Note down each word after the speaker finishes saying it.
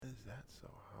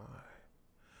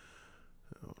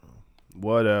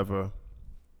Whatever.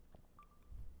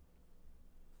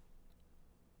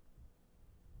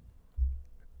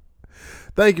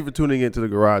 Thank you for tuning into the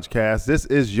Garage Cast. This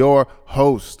is your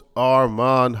host,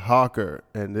 Armand Hawker,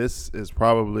 and this is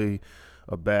probably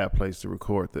a bad place to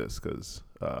record this because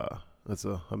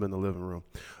I'm in the living room.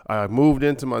 I moved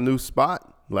into my new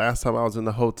spot. Last time I was in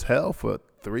the hotel for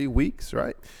 3 weeks,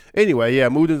 right? Anyway, yeah, I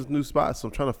moved into a new spot, so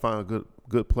I'm trying to find a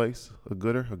good place, a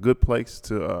good place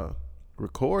to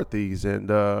record these, and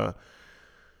it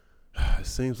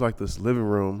seems like this living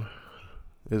room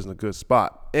isn't a good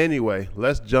spot. Anyway,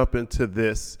 let's jump into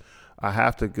this. I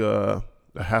have to go.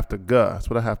 That's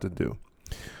what I have to do.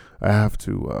 I have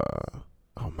to,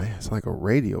 oh man, it's like a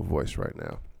radio voice right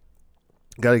now.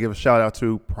 Got to give a shout out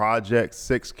to Project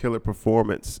 6 Killer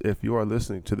Performance. If you are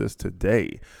listening to this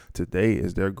today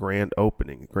is their grand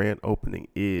opening. Grand opening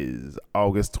is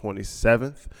August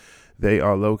 27th. They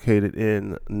are located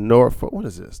in Norfolk,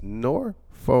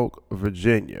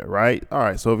 Virginia, right? All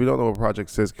right, so if you don't know what Project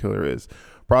 6 Killer is,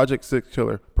 Project 6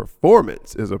 Killer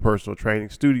Performance is a personal training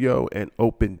studio and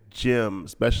open gym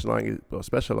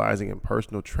specializing in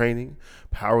personal training,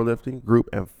 powerlifting, group,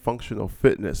 and functional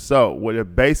fitness. So what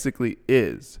it basically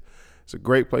is, it's a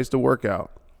great place to work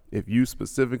out if you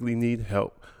specifically need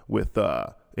help with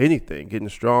anything, getting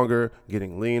stronger,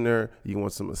 getting leaner, you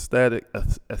want some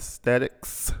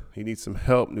aesthetics, you need some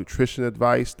help, nutrition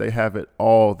advice, they have it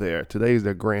all there. Today is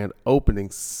their grand opening.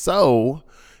 So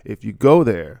if you go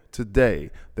there today,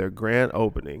 their grand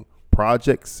opening,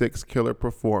 Project 6 Killer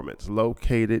Performance,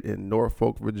 located in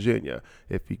Norfolk, Virginia.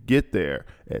 If you get there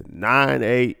at 9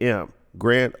 a.m.,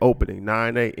 grand opening,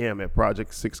 9 a.m. at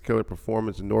Project 6 Killer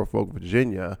Performance in Norfolk,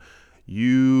 Virginia,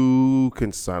 you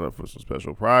can sign up for some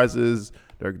special prizes.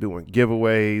 They're doing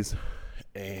giveaways,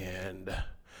 and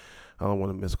I don't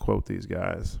want to misquote these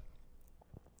guys,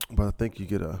 but I think you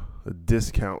get a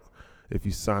discount if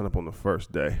you sign up on the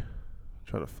first day.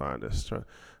 Trying to find this.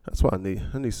 That's what I need.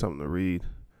 I need something to read.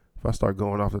 If I start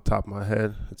going off the top of my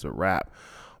head, it's a wrap.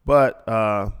 But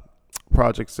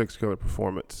Project 6 Killer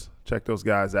Performance, check those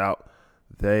guys out.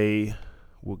 They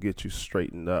will get you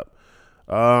straightened up.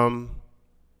 Yeah,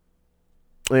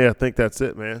 I think that's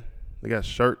it, man. They got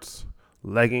shirts,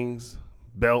 leggings,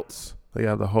 belts. They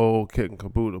have the whole kit and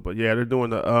caboodle. But yeah, they're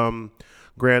doing the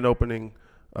grand opening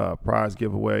prize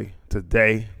giveaway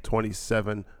today,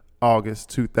 27 August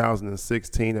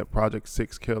 2016 at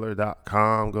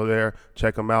project6killer.com. Go there,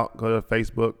 check them out. Go to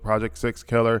Facebook, Project 6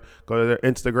 Killer. Go to their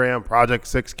Instagram, Project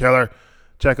 6 Killer.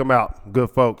 Check them out. Good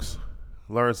folks.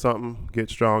 Learn something, get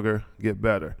stronger, get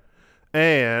better.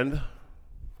 And,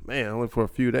 man, only for a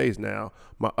few days now,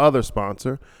 my other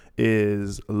sponsor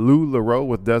is LuLaRoe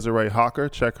with Desiree Hawker.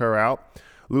 Check her out.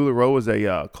 LuLaRoe is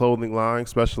a clothing line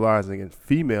specializing in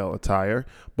female attire,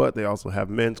 but they also have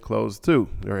men's clothes too.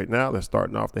 Right now, they're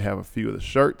starting off. They have a few of the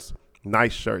shirts.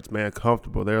 Nice shirts, man,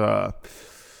 comfortable. They're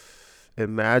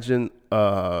imagine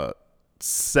a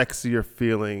sexier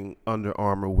feeling Under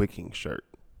Armour wicking shirt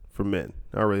for men.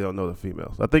 I really don't know the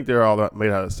females. I think they're all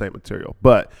made out of the same material.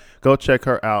 But go check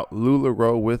her out,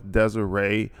 LuLaRoe with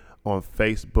Desiree on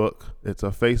Facebook. It's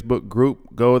a Facebook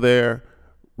group. Go there.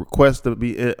 Request to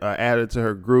be added to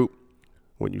her group.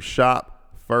 When you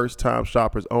shop, first-time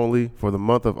shoppers only, for the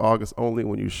month of August only.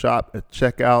 When you shop at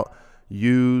checkout,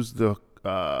 use the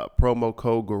promo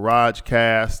code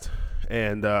GarageCast,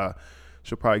 and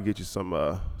she'll probably get you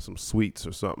some sweets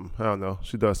or something. I don't know.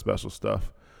 She does special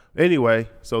stuff. Anyway,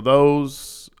 so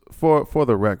those, for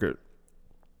the record,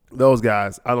 those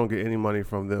guys, I don't get any money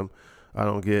from them. I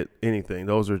don't get anything.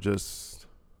 Those are just,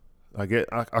 I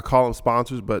call them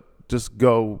sponsors, but just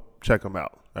go check them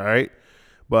out, all right?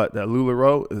 But that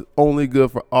LuLaRoe is only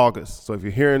good for August. So if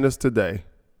you're hearing this today,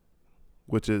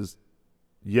 which is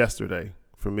yesterday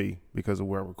for me because of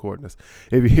where I'm recording this,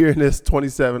 if you're hearing this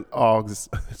 27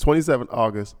 August,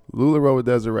 LuLaRoe with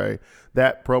Desiree,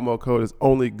 that promo code is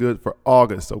only good for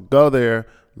August. So go there,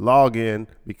 log in,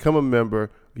 become a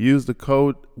member, use the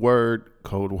promo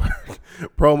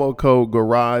code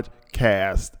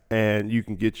GarageCast, and you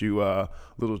can get you a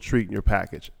little treat in your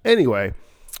package. Anyway,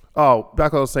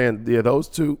 back I was saying, yeah, those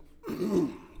two,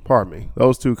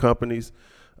 those two companies,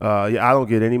 I don't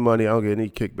get any money. I don't get any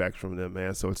kickbacks from them,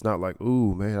 man. So it's not like,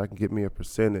 ooh, man, I can get me a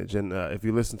percentage. And if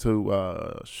you listen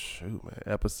to,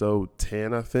 episode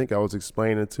 10, I think, I was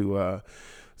explaining to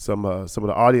some of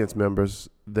the audience members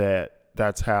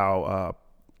that's how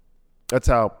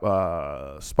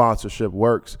sponsorship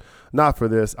works. Not for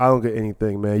this. I don't get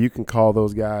anything, man. You can call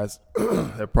those guys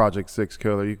at Project 6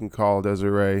 Killer. You can call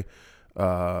Desiree,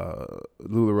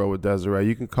 LuLaRoe with Desiree.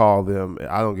 You can call them.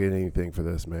 I don't get anything for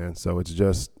this, man. So it's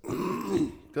just,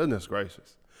 goodness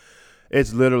gracious.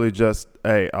 It's literally just,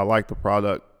 hey, I like the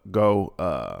product. Go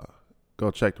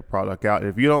check the product out.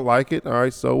 If you don't like it, all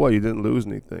right, so what? You didn't lose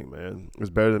anything, man. It's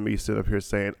better than me sitting up here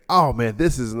saying, oh, man,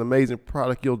 this is an amazing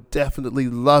product. You'll definitely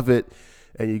love it.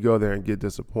 And you go there and get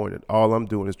disappointed. All I'm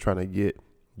doing is trying to get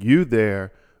you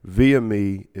there via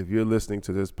me if you're listening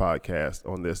to this podcast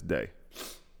on this day.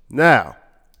 Now,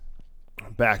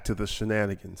 back to the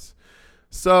shenanigans.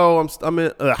 So I'm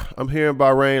here in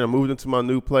Bahrain. I moved into my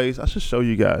new place. I should show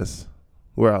you guys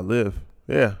where I live.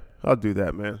 Yeah, I'll do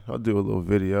that, man. I'll do a little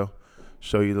video,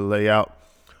 show you the layout.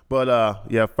 But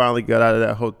I finally got out of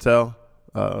that hotel.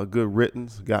 A good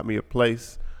riddance, got me a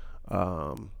place.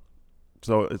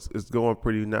 So it's going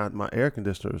pretty now. My air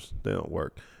conditioners, they don't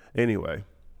work. Anyway,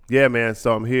 yeah, man.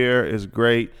 So I'm here. It's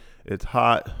great. It's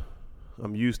hot.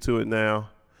 I'm used to it now.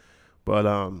 But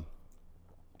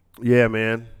yeah,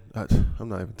 man. I'm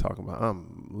not even talking about.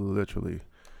 I'm literally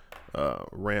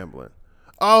rambling.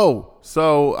 Oh,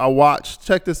 so I watched.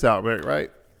 Check this out, man.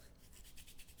 Right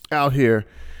out here,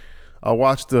 I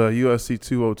watched the UFC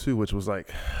 202, which was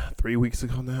like 3 weeks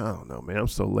ago now. I don't know, man. I'm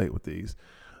so late with these.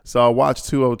 So I watched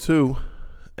 202,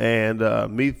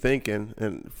 and me thinking,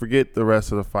 and forget the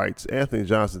rest of the fights. Anthony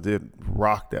Johnson did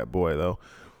rock that boy, though.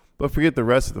 But forget the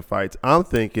rest of the fights. I'm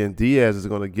thinking Diaz is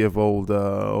going to give old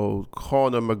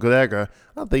Conor McGregor,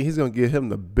 I think he's going to give him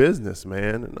the business,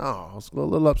 man. And I was a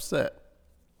little upset.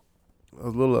 I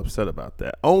was a little upset about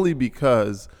that. Only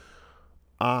because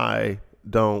I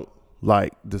don't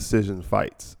like decision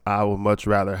fights. I would much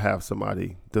rather have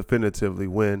somebody definitively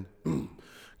win,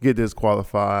 get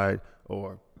disqualified,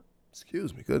 or,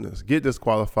 get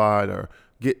disqualified or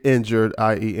get injured,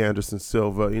 i.e. Anderson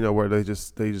Silva, where they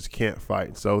just can't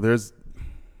fight. So there's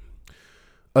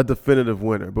a definitive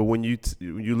winner. But when you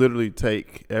literally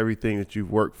take everything that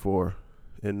you've worked for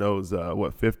in those,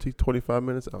 25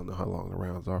 minutes? I don't know how long the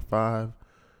rounds are.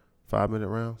 5-minute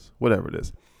rounds? Whatever it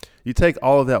is. You take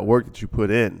all of that work that you put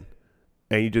in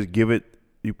and you just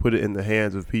you put it in the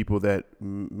hands of people that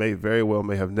may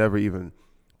have never even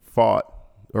fought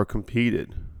or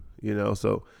competed,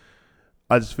 So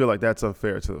I just feel like that's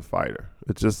unfair to the fighter.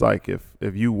 It's just like if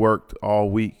you worked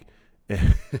all week,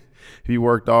 and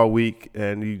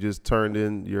you just turned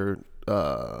in your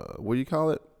what do you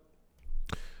call it?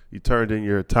 You turned in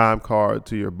your time card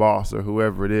to your boss or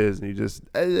whoever it is, and you just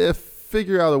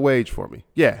figure out a wage for me.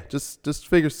 Yeah, just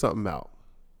figure something out.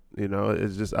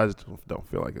 It's just I just don't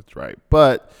feel like it's right.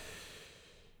 But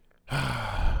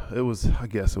I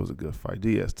guess it was a good fight.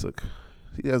 Diaz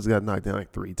got knocked down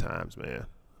like 3 times, man.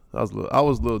 I was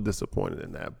a little disappointed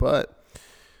in that, but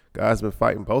guys been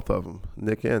fighting, both of them,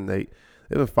 Nick and Nate.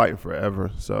 They've been fighting forever,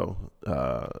 so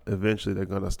eventually they're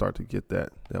gonna start to get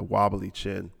that wobbly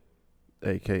chin,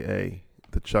 aka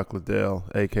the Chuck Liddell,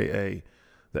 aka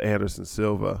the Anderson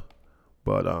Silva.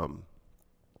 But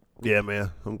yeah,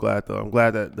 man, I'm glad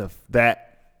that that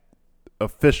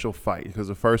official fight, because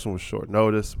the first one was short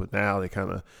notice, but now they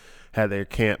kind of had their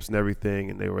camps and everything,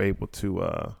 and they were able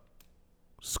to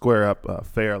square up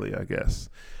fairly, I guess.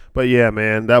 But yeah,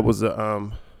 man, that was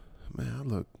that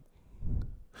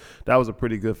was a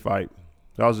pretty good fight.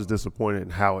 I was just disappointed in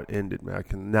how it ended, man. I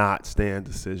cannot stand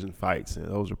decision fights, and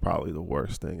those are probably the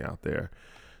worst thing out there,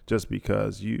 just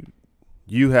because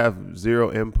you have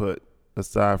zero input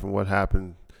aside from what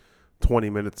happened 20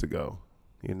 minutes ago.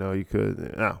 You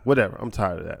could, whatever. I'm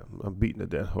tired of that. I'm beating a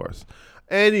dead horse.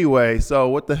 Anyway, so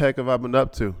what the heck have I been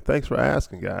up to? Thanks for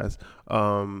asking, guys.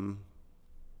 Bunch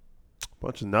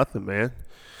of nothing, man.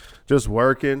 Just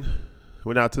working.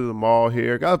 Went out to the mall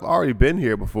here. I've already been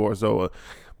here before, so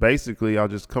basically I'll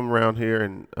just come around here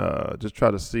and just try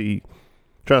to see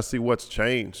what's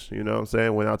changed. You know what I'm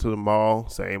saying? Went out to the mall,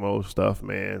 same old stuff,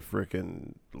 man.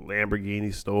 Freaking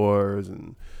Lamborghini stores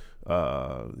and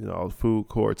food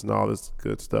courts and all this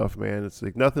good stuff, man. It's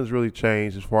like nothing's really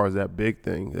changed as far as that big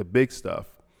thing, the big stuff.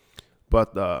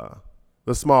 But the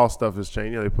small stuff has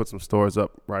changed. They put some stores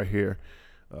up right here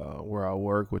where I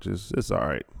work, which it's all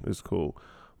right. It's cool.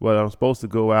 But I'm supposed to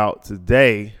go out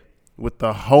today with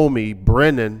the homie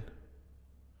Brennan.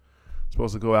 I'm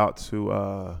supposed to go out to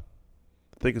I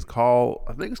think it's called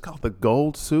the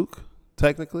Gold Souk,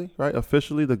 technically, right?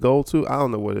 Officially the Gold Souk. I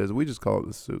don't know what it is. We just call it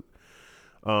the Souk.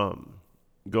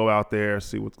 Go out there,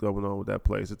 see what's going on with that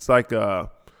place. It's like I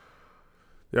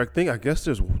guess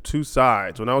there's 2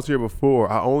 sides. When I was here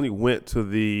before, I only went to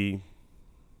the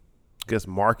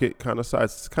market kind of side.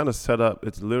 It's kind of set up.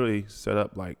 It's literally set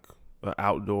up like an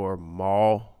outdoor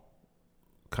mall,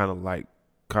 kind of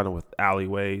with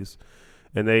alleyways,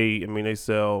 and they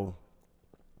sell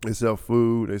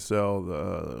food, they sell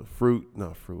the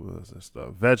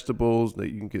vegetables.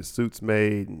 That you can get suits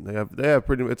made, and they have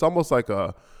pretty. It's almost like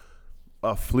a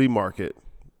a flea market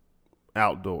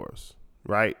outdoors,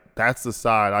 right? That's the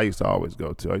side I used to always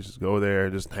go to. I used to go there,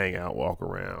 just hang out, walk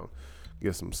around,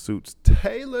 get some suits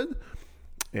tailored,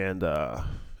 and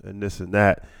this and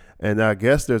that. And I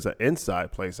guess there's an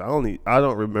inside place. I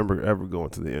don't remember ever going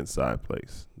to the inside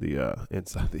place. The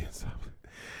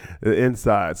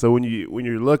inside. So when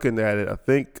you're looking at it, I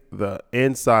think the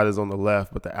inside is on the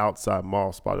left, but the outside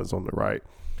mall spot is on the right.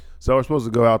 So we're supposed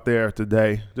to go out there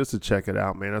today just to check it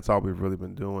out, man. That's all we've really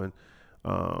been doing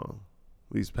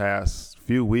these past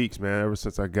few weeks, man. Ever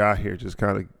since I got here, just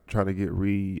kind of trying to get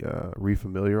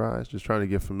refamiliarized, just trying to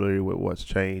get familiar with what's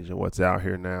changed and what's out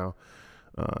here now,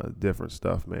 different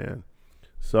stuff, man.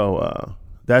 So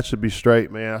that should be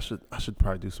straight, man. I should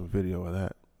probably do some video of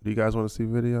that. Do you guys want to see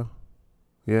video?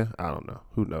 Yeah, I don't know.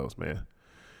 Who knows, man?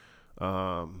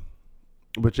 But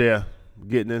yeah,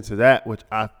 getting into that, which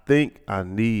I think I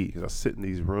need, because I sit in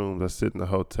these rooms, I sit in the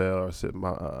hotel, or sit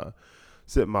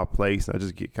in my place, and I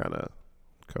just get kind of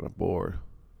bored.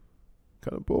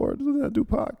 Kind of bored. I do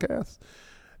podcasts.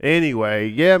 Anyway,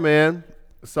 yeah, man.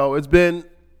 So it's been,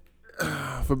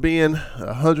 for being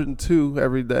 102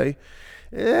 every day,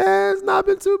 it's not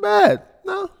been too bad.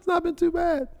 No, it's not been too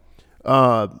bad.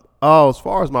 As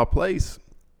far as my place,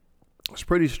 it's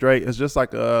pretty straight. It's just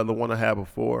like the one I had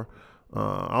before.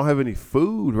 I don't have any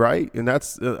food, right? And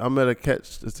that's I'm at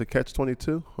it's a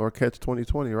catch-22 or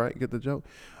catch-2020, right? Get the joke?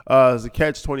 It's a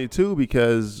catch-22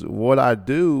 because what I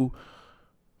do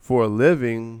for a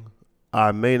living,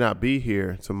 I may not be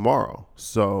here tomorrow,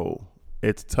 so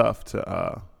it's tough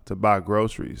to buy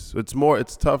groceries.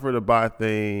 It's tougher to buy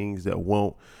things that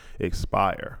won't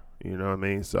expire. You know what I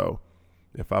mean? So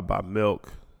if I buy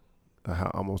milk, I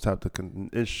almost have to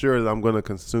ensure that I'm going to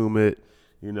consume it,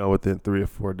 within 3 or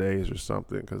 4 days or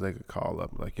something, because they could call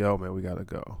up like, yo, man, we got to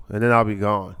go. And then I'll be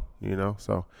gone,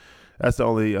 So that's the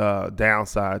only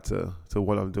downside to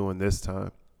what I'm doing this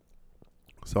time.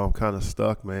 So I'm kind of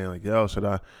stuck, man. Like, yo,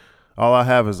 all I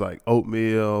have is like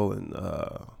oatmeal and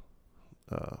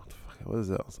what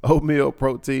is else? Oatmeal,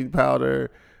 protein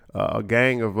powder, a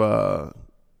gang of, I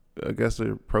guess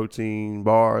they're protein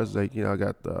bars. Like, I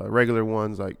got the regular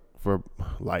ones, like, for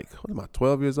like, what am I,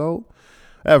 12 years old?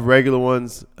 I have regular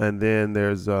ones, and then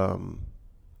there's what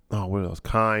are those?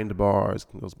 Kind bars.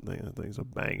 Those things are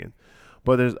banging.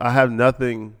 But I have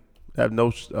nothing. I have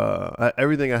no.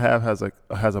 Everything I have has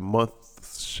a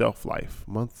month shelf life.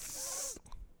 That's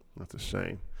a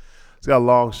shame. It's got a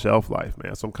long shelf life,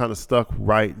 man. So I'm kind of stuck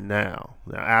right now.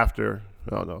 Now after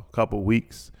a couple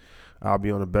weeks, I'll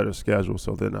be on a better schedule.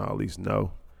 So then I'll at least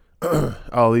know. I'll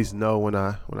at least know when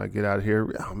I get out of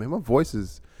here. Oh man, my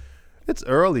voice it's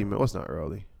early, man. Well, it's not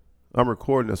early. I'm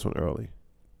recording this one early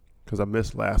because I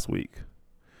missed last week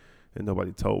and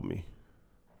nobody told me.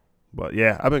 But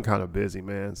yeah, I've been kind of busy,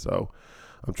 man. So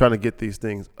I'm trying to get these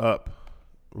things up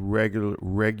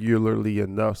regularly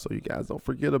enough so you guys don't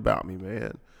forget about me,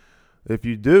 man. If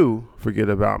you do forget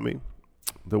about me,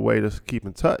 the way to keep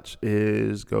in touch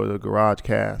is go to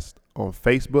GarageCast on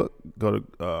Facebook, go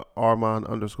to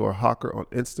Armand_Hawker on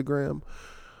Instagram,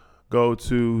 go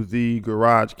to the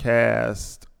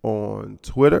GarageCast on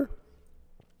Twitter,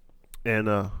 and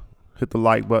hit the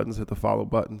like buttons, hit the follow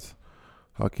buttons.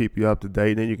 I'll keep you up to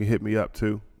date. And then you can hit me up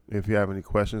too if you have any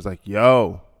questions like,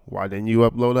 yo, why didn't you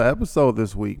upload an episode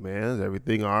this week, man? Is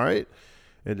everything all right?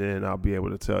 And then I'll be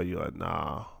able to tell you, like,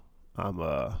 nah, I'm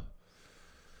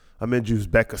in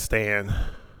Uzbekistan,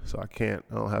 so I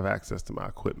don't have access to my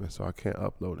equipment, so I can't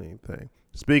upload anything.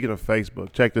 Speaking of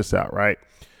Facebook, check this out, right?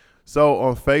 So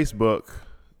on Facebook,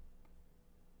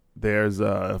 there's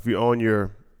if you're on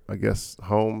your, I guess,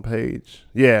 home page,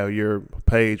 your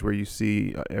page where you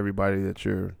see everybody that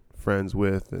you're friends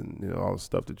with, and all the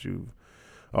stuff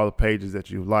all the pages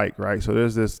that you like, right? So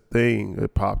there's this thing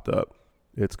that popped up.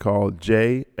 It's called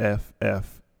JFF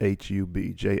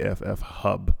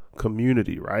Hub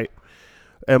Community, right?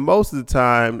 And most of the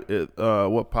time,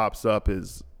 what pops up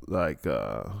is like,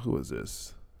 who is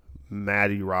this?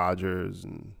 Maddie Rogers,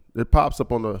 and it pops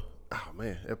up on the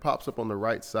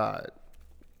right side.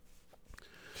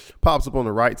 Pops up on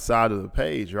the right side of the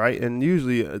page, right? And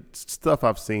usually it's stuff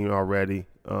I've seen already,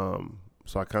 so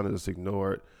I kind of just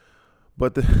ignore it.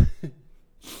 But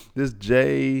this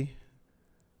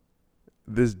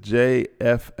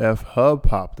JFF Hub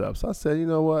popped up, so I said, you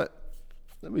know what?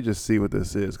 Let me just see what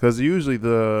this is, because usually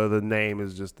the name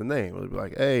is just the name. It'll be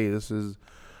like, hey, this is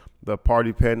the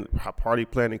party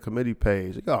planning committee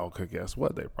page. Like, oh, okay, guess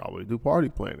what? They probably do party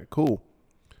planning. Cool.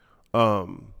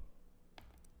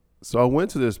 So I went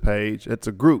to this page. It's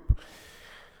a group.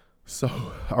 So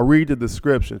I read the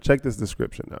description. Check this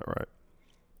description out, right?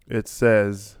 It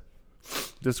says,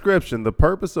 Description: the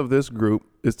purpose of this group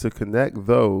is to connect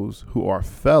those who are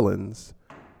felons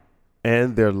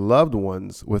and their loved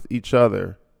ones with each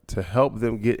other to help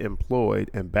them get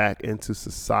employed and back into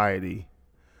society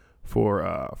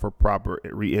for proper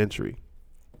reentry.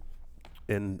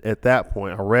 And at that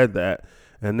point, I read that,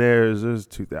 and there's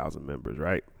 2,000 members,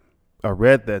 right? I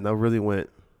read that, and I really went.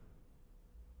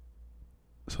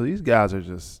 So these guys are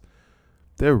just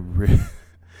they're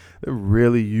they're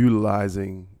really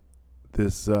utilizing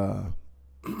this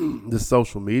this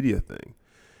social media thing.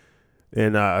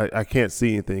 And I can't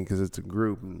see anything because it's a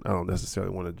group and I don't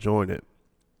necessarily want to join it.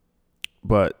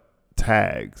 But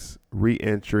tags,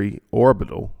 reentry,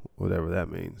 orbital, whatever that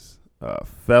means,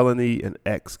 felony, and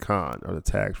ex-con are the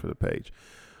tags for the page.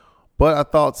 But I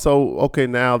thought, so, okay,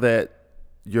 now that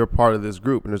you're part of this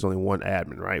group, and there's only one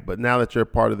admin, right? But now that you're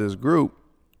part of this group,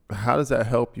 how does that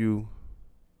help you?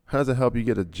 How does it help you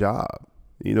get a job?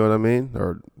 You know what I mean?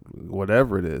 Or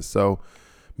whatever it is. So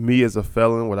me as a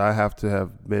felon, would I have to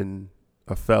have been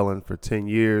a felon for 10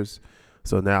 years?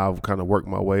 So now I've kind of worked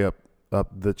my way up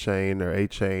the chain or a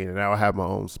chain, and now I have my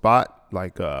own spot.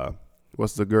 Like,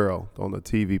 what's the girl on the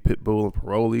TV, Pitbull and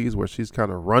Parolees, where she's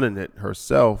kind of running it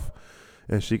herself,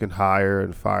 and she can hire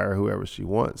and fire whoever she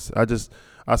wants. I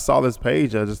saw this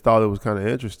page. I just thought it was kind of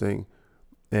interesting.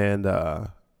 And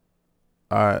I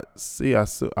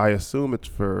assume it's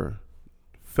for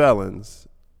felons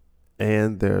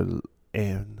and their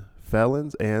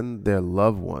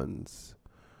loved ones,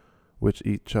 which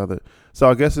each other. So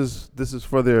I guess this is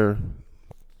for their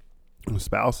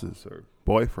spouses or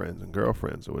boyfriends and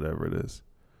girlfriends or whatever it is.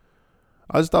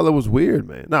 I just thought it was weird,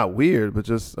 man. Not weird, but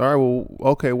just, all right, well,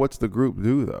 okay, what's the group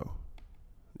do though?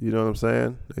 You know what I'm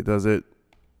saying? Is it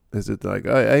like,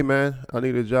 hey man, I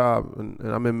need a job and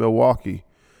I'm in Milwaukee.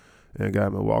 And a guy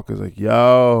in Milwaukee is like,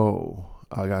 yo,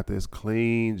 I got this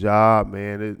clean job,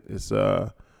 man. It's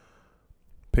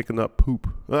picking up poop.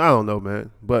 I don't know,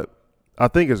 man. But I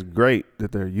think it's great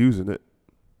that they're using it.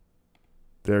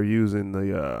 They're using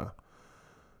the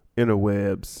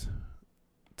interwebs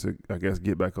to, I guess,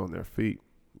 get back on their feet.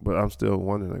 But I'm still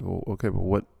wondering, like, well, okay,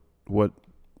 but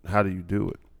how do you do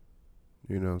it?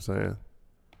 You know what I'm saying?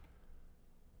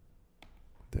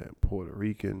 Damn, Puerto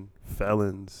Rican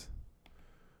felons.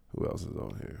 Who else is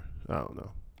on here? I don't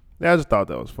know. Yeah, I just thought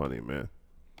that was funny, man.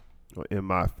 In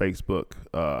my Facebook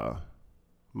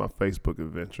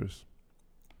adventures.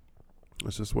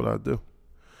 That's just what I do.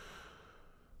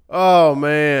 Oh,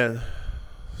 man.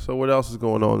 So what else is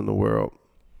going on in the world?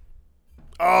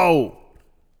 Oh!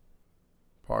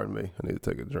 Pardon me. I need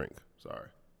to take a drink. Sorry.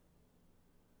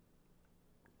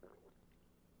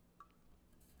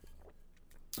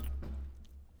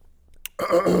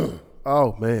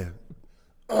 Oh, man.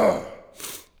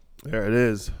 There it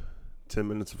is. 10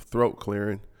 minutes of throat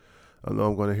clearing. I know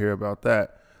I'm going to hear about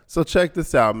that. So check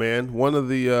this out, man. One of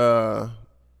the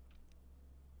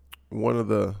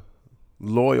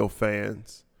loyal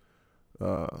fans,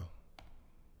 let's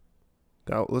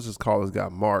just call this guy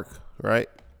Mark, right?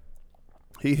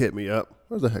 He hit me up.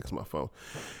 Where the heck's my phone?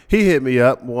 He hit me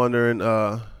up wondering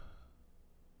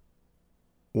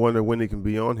when he can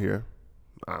be on here.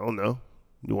 I don't know.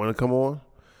 You want to come on?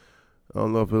 I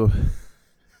don't know if it'll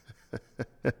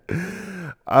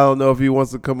I don't know if he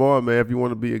wants to come on, man. If you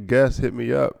want to be a guest, hit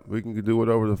me up. We can do it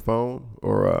over the phone,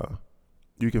 or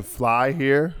you can fly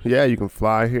here. Yeah, you can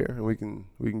fly here, and we can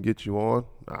get you on.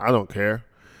 I don't care.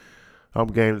 I'm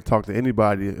game to talk to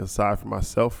anybody aside from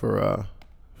myself for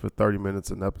 30 minutes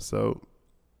an episode.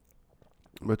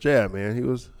 But yeah, man, he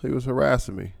was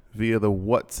harassing me via the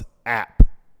WhatsApp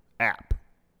app.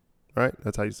 Right?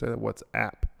 That's how you say that,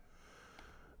 WhatsApp.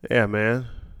 Yeah, man.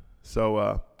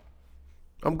 So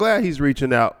I'm glad he's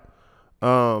reaching out.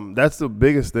 That's the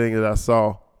biggest thing that I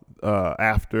saw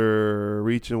after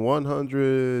reaching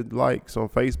 100 likes on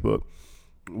Facebook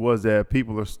was that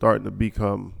people are starting to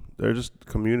they're just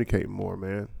communicating more,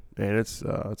 man. And it's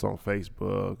on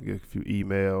Facebook, get a few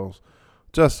emails,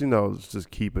 just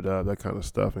keep it up, that kind of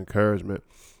stuff, encouragement,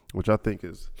 which I think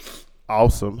is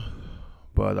awesome.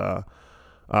 But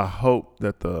I hope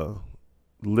that the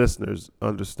listeners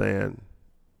understand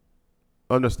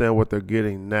what they're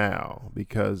getting now,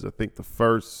 because I think the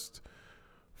first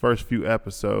few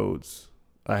episodes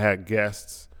I had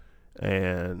guests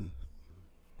and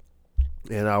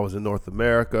I was in North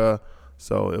America,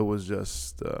 so it was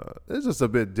just it's just a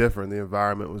bit different. The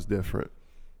environment was different,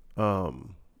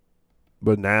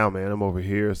 but now, man, I'm over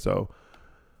here, so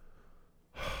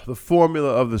the formula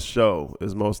of the show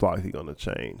is most likely going to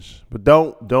change. But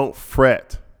don't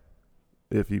fret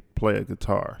if you play a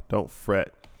guitar. Don't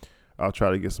fret. I'll try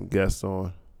to get some guests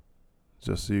on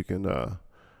just so you can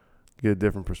get a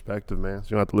different perspective, man. So you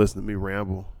don't have to listen to me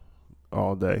ramble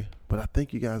all day. But I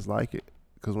think you guys like it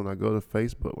because when I go to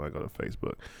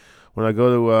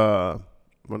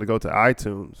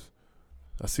iTunes,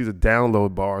 I see the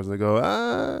download bars and they go,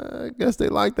 I guess they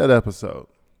like that episode,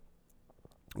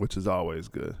 which is always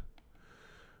good.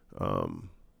 I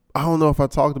don't know if I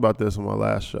talked about this on my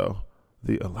last show.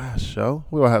 The last show?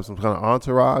 We'll have some kind of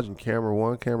entourage and camera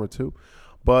 1, camera 2.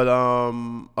 But,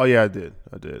 oh yeah, I did.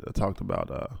 I talked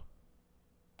about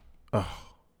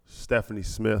Stephanie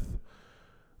Smith,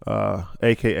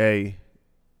 a.k.a.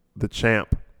 The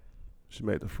Champ. She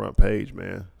made the front page,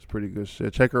 man. It's pretty good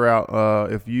shit. Check her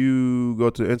out. If you go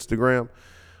to Instagram,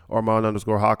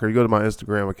 Armand_Hawker, you go to my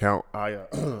Instagram account, I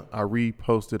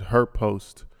reposted her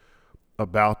post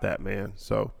about that, man.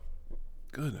 So,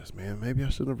 goodness, man, maybe I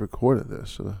shouldn't have recorded this.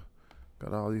 Should have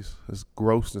got all this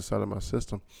grossness out of my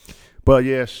system. But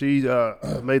yeah, she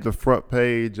made the front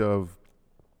page of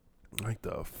like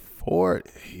the Fort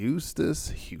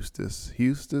Eustis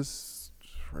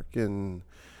freaking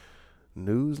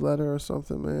newsletter or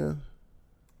something, man.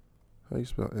 How you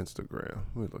spell Instagram?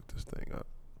 Let me look this thing up.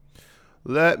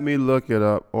 Let me look it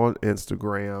up on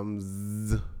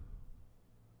Instagrams.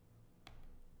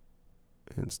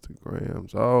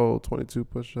 Oh, 22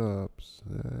 push-ups.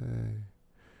 Hey.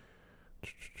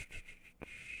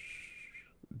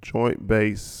 Joint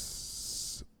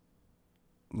Base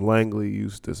Langley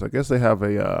Eustis. I guess they have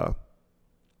a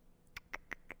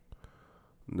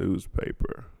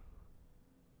newspaper.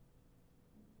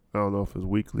 I don't know if it's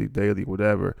weekly, daily,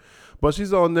 whatever. But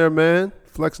she's on there, man,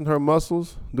 flexing her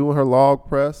muscles, doing her log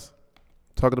press,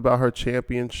 talking about her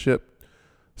championship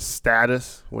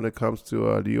status when it comes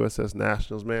to the USS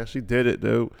Nationals, man. She did it,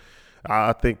 dude.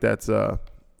 I think that's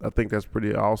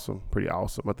pretty awesome.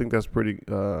 I think that's pretty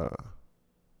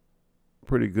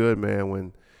good, man,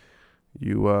 when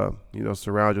you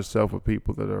surround yourself with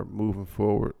people that are moving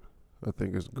forward. I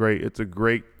think it's great. It's a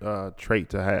great trait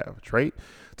to have.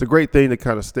 It's a great thing to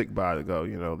kind of stick by, to go,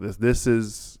 this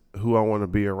is who I want to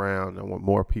be around. I want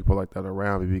more people like that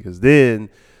around me, because then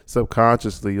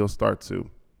subconsciously you start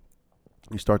to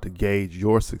gauge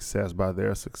your success by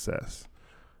their success.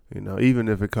 Even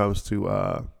if it comes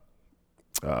to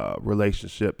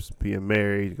relationships, being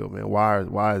married, you go, man,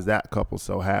 why is that couple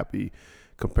so happy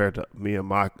compared to me and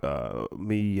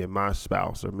my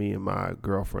spouse, or me and my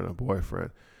girlfriend or boyfriend?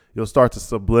 You'll start to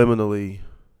subliminally,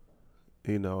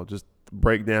 just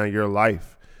break down your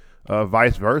life.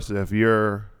 Vice versa, if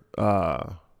you're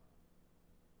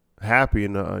happy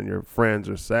and your friends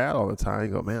are sad all the time, you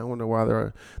go, man, I wonder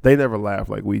why they never laugh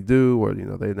like we do, or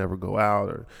they never go out,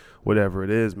 or whatever it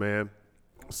is, man.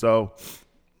 So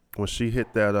when she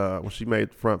hit that, when she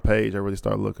made the front page, I really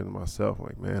started looking at myself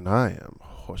like, man,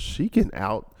 she can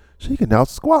out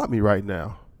squat me right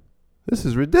now. This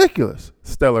is ridiculous.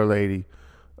 Stellar Lady.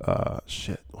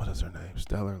 What is her name?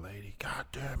 Stellar Lady. God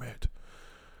damn it.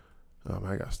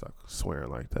 I got stuck swearing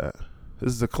like that.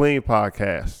 This is a clean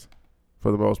podcast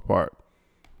for the most part.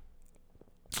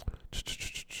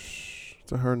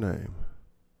 What's her name?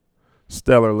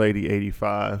 Stellar Lady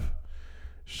 85.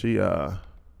 She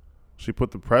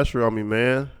put the pressure on me,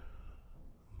 man.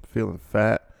 Feeling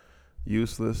fat,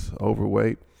 useless,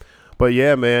 overweight. But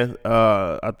yeah, man,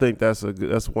 I think that's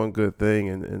one good thing,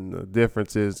 and the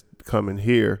difference is coming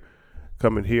here, I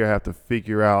have to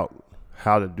figure out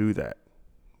how to do that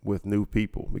with new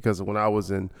people, because when I was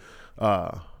in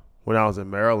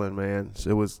Maryland, man,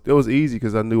 it was easy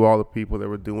because I knew all the people that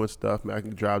were doing stuff. Man, I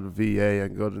can drive to VA, I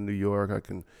can go to New York, I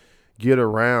can get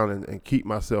around and keep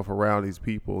myself around these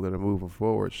people that are moving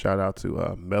forward. Shout out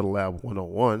to Metal Lab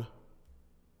 101.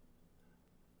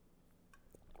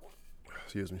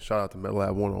 Shout out to Metal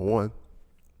Lab 101.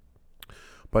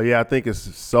 But yeah, I think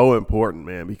it's so important,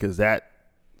 man, because that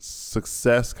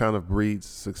success kind of breeds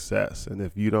success. And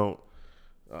if you don't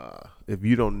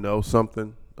know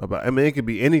something about, it could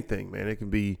be anything, man. It can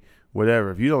be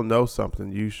whatever. If you don't know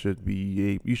something, you should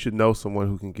know someone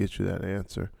who can get you that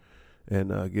answer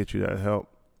and get you that help.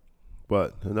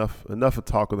 But enough of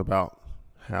talking about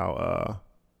how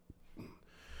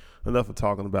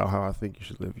I think you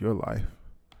should live your life.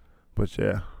 But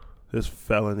yeah, this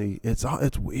felony, it's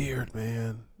weird,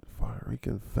 man.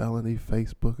 Freaking felony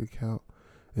Facebook account.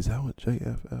 Is that what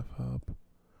JFF Hub?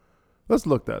 Let's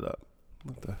look that up.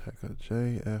 What the heck is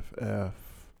JFF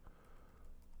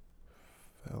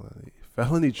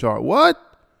felony charge?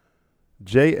 What?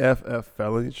 JFF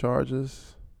felony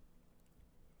charges?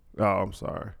 Oh, I'm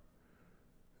sorry.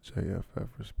 JFF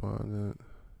respondent.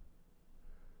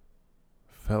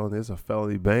 Felony is a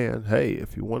felony ban. Hey,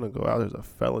 if you want to go out, there's a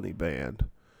felony ban.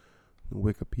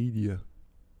 Wikipedia.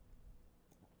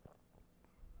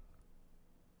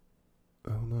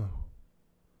 I don't know.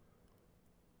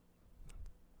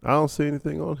 I don't see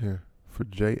anything on here for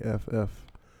JFF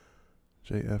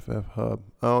Hub.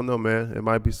 I don't know, man. It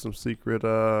might be some secret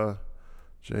JFF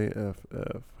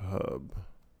Hub.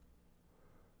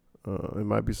 It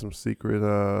might be some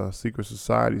secret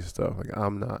society stuff. Like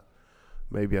I'm not.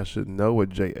 Maybe I should know what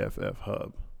JFF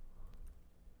Hub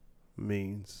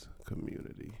means.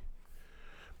 Community.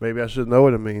 Maybe I should know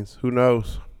what it means. Who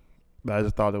knows? But I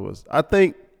just thought it was. I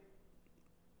think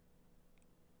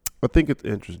it's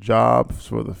interesting. Jobs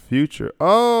for the future.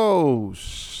 Oh,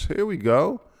 here we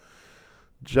go.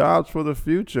 Jobs for the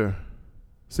future.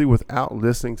 See, without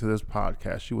listening to this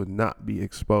podcast, you would not be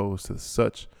exposed to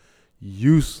such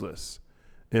useless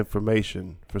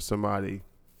information for somebody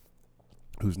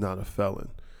who's not a felon.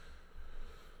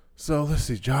 So let's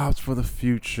see. Jobs for the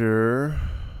future.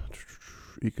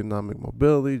 Economic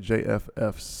mobility.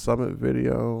 JFF summit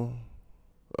video.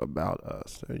 About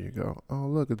us. There you go. Oh,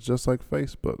 look, it's just like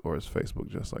Facebook, or is Facebook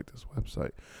just like this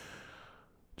website?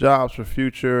 Jobs for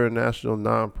Future, a national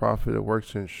nonprofit that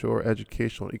works to ensure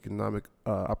educational and economic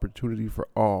opportunity for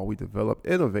all. We develop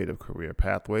innovative career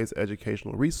pathways,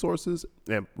 educational resources,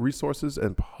 and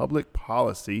public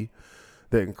policy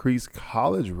that increase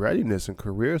college readiness and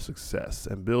career success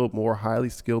and build more highly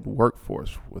skilled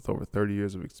workforce. With over 30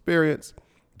 years of experience,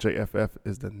 JFF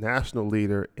is the national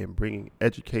leader in bringing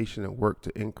education and work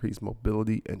to increase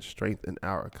mobility and strengthen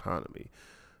our economy.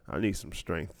 I need some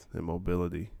strength and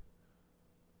mobility.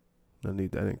 I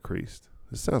need that increased.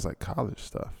 It sounds like college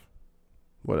stuff.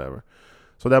 Whatever.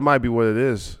 So that might be what it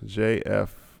is.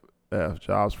 JFF,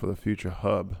 Jobs for the Future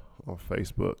Hub on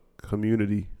Facebook.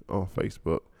 Community on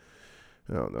Facebook.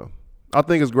 I don't know. I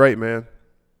think it's great, man.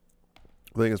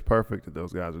 I think it's perfect that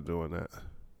those guys are doing that.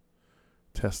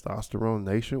 Testosterone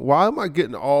Nation. Why am I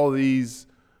getting all these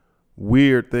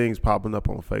weird things popping up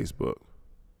on Facebook?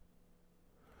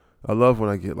 I love when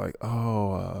I get like,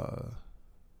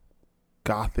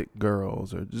 gothic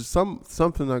girls or just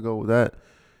something I go,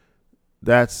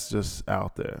 that's just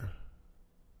out there.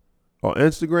 On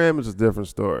Instagram, it's a different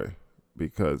story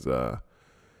because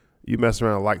you mess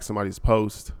around and like somebody's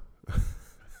post.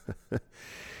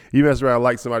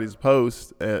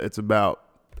 It's about,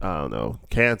 I don't know,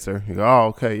 cancer. You go, oh,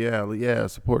 okay, yeah,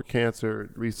 support cancer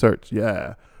research,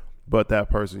 yeah. But that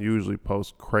person usually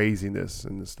posts craziness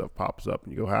and this stuff pops up.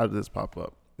 And you go, how did this pop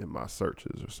up in my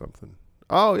searches or something?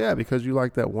 Oh, yeah, because you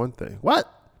like that one thing.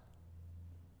 What?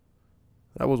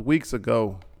 That was weeks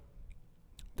ago.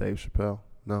 Dave Chappelle?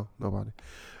 No, nobody.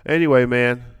 Anyway,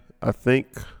 man, I think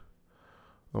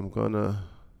I'm gonna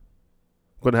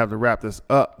have to wrap this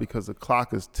up because the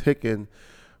clock is ticking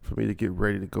for me to get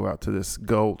ready to go out to this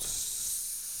gold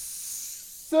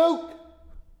suit.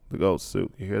 The gold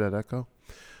suit. You hear that echo?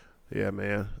 Yeah,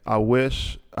 man. I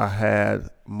wish I had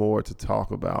more to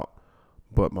talk about,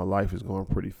 but my life is going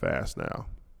pretty fast now.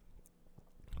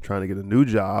 I'm trying to get a new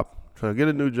job, trying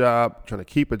to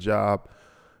keep a job,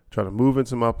 trying to move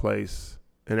into my place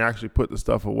and actually put the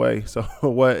stuff away. So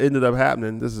what ended up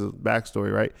happening, this is a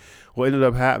backstory, right? What ended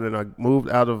up happening, I moved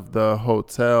out of the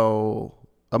hotel.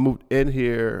 I moved in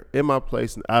here, in my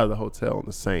place, and out of the hotel on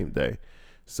the same day.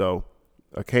 So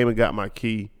I came and got my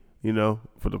key,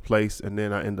 for the place, and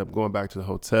then I ended up going back to the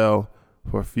hotel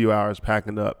for a few hours,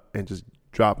 packing up and just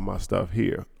dropping my stuff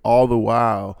here. All the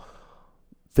while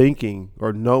thinking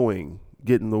or knowing,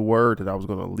 getting the word that I was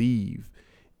going to leave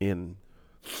in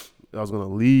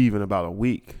about a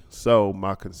week. So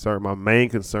my main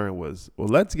concern was, well,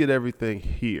 let's get everything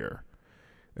here.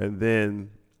 And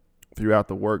then throughout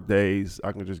the work days,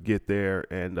 I can just get there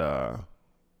and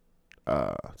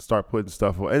start putting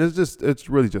stuff away. And it's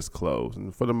really just clothes.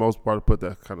 And for the most part, I put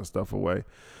that kind of stuff away.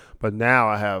 But now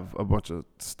I have a bunch of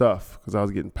stuff because I was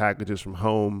getting packages from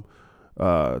home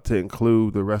to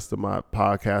include the rest of my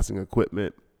podcasting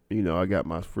equipment. I got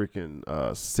my freaking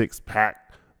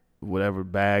 6-pack, whatever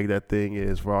bag that thing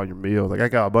is for all your meals. Like I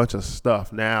got a bunch of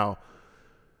stuff now.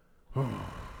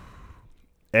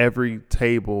 Every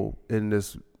table in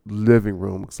this living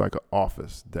room looks like an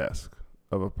office desk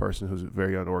of a person who's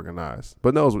very unorganized,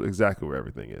 but knows exactly where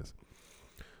everything is.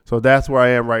 So that's where I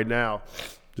am right now,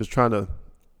 just trying to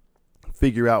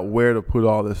figure out where to put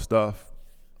all this stuff.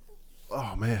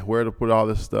 Oh man, where to put all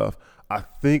this stuff. I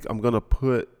think I'm gonna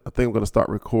start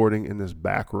recording in this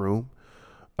back room.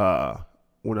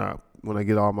 When I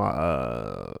get all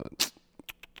my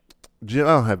gym, I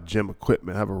don't have gym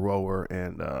equipment. I have a rower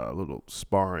and a little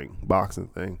sparring boxing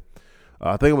thing.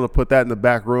 I think I'm going to put that in the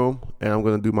back room, and I'm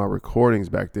going to do my recordings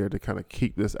back there to kind of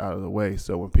keep this out of the way.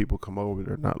 So when people come over,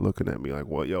 they're not looking at me like,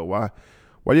 well, why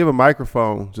do you have a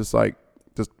microphone just like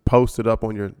just post it up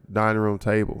on your dining room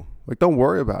table. Like, don't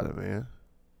worry about it, man.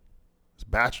 It's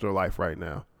bachelor life right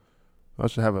now. I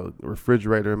should have a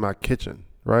refrigerator in my kitchen,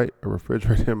 right? A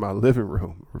refrigerator in my living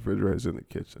room. Refrigerator's in the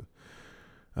kitchen.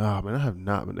 Oh, man, I have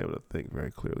not been able to think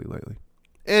very clearly lately.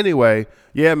 Anyway,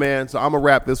 yeah, man. So I'm going to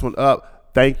wrap this one up.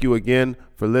 Thank you again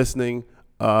for listening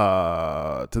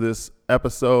to this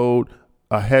episode.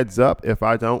 A heads up, if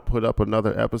I don't put up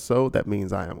another episode, that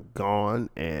means I am gone,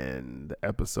 and the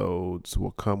episodes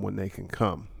will come when they can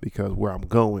come, because where I'm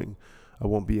going, I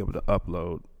won't be able to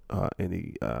upload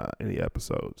any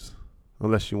episodes,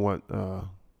 unless you want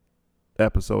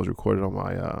episodes recorded on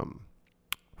my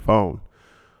phone,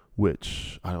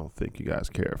 which I don't think you guys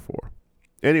care for.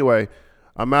 Anyway,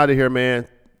 I'm out of here, man.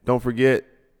 Don't forget,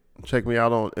 check me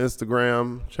out on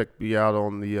Instagram. Check me out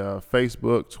on the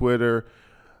Facebook, Twitter.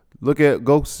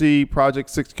 Go see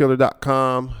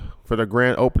project6killer.com for the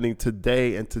grand opening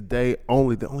today, and today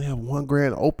only. They only have one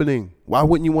grand opening. Why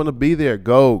wouldn't you want to be there?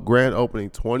 Go. Grand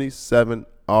opening, 27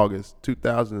 August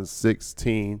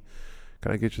 2016.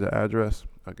 Can I get you the address?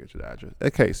 I'll get you the address.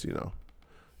 In case you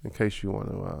want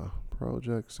to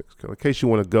Project 6 Killer. In case you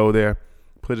want to go there,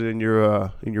 put it in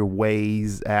your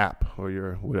Waze app or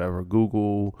your whatever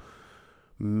Google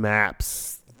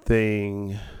Maps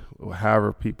thing, or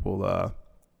however people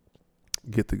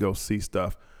get to go see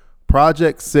stuff.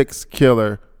 Project 6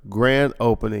 Killer, grand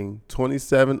opening,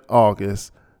 27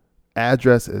 August.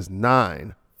 Address is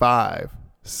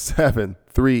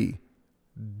 9573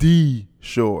 D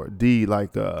Shore. D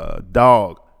like a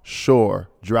dog.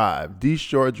 Shore Drive. D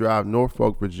Shore Drive,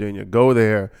 Norfolk, Virginia. Go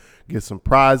there, get some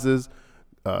prizes,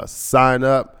 sign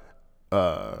up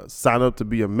to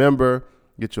be a member.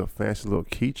 Get you a fancy little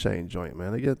keychain joint,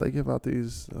 man. They give out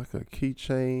these like a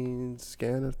keychain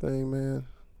scanner thing, man.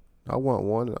 I want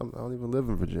one. I don't even live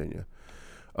in Virginia.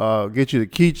 Get you the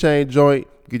keychain joint.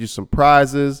 Get you some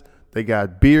prizes. They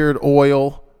got beard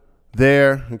oil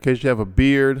there in case you have a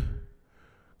beard.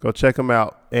 Go check them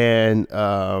out. And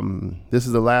this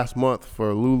is the last month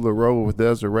for LuLaRoe with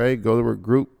Desiree. Go to a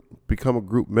group, become a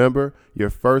group member. Your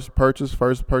first purchase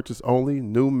only.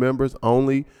 New members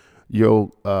only. You'll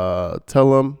tell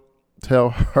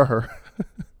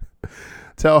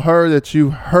her that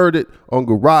you heard it on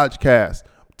GarageCast.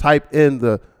 Type in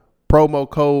the promo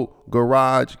code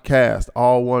GarageCast,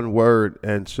 all one word,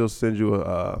 and she'll send you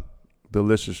a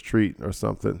delicious treat or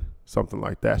something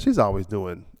like that. She's always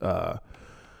doing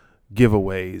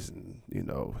giveaways, and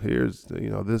here's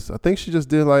this. I think she just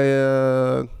did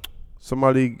like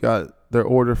somebody got their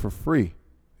order for free.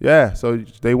 Yeah, so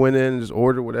they went in and just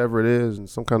ordered whatever it is, and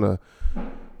some kind of,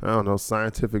 I don't know,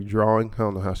 scientific drawing. I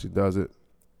don't know how she does it.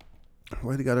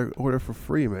 Why they got her order for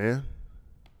free, man?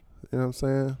 You know what I'm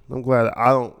saying? I'm glad I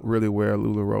don't really wear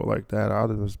LuLaRoe like that. I'd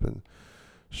have just been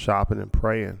shopping and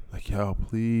praying. Like, yo,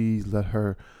 please let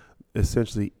her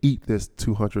essentially eat this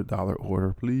 $200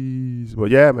 order, please. But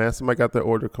yeah, man, somebody got their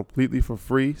order completely for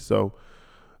free, so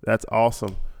that's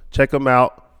awesome. Check them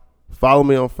out. Follow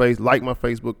me on Facebook, like my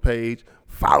Facebook page.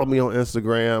 Follow me on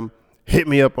Instagram. Hit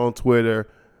me up on Twitter.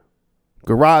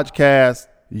 GarageCast,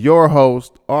 your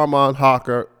host, Armand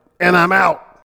Hawker, and I'm out.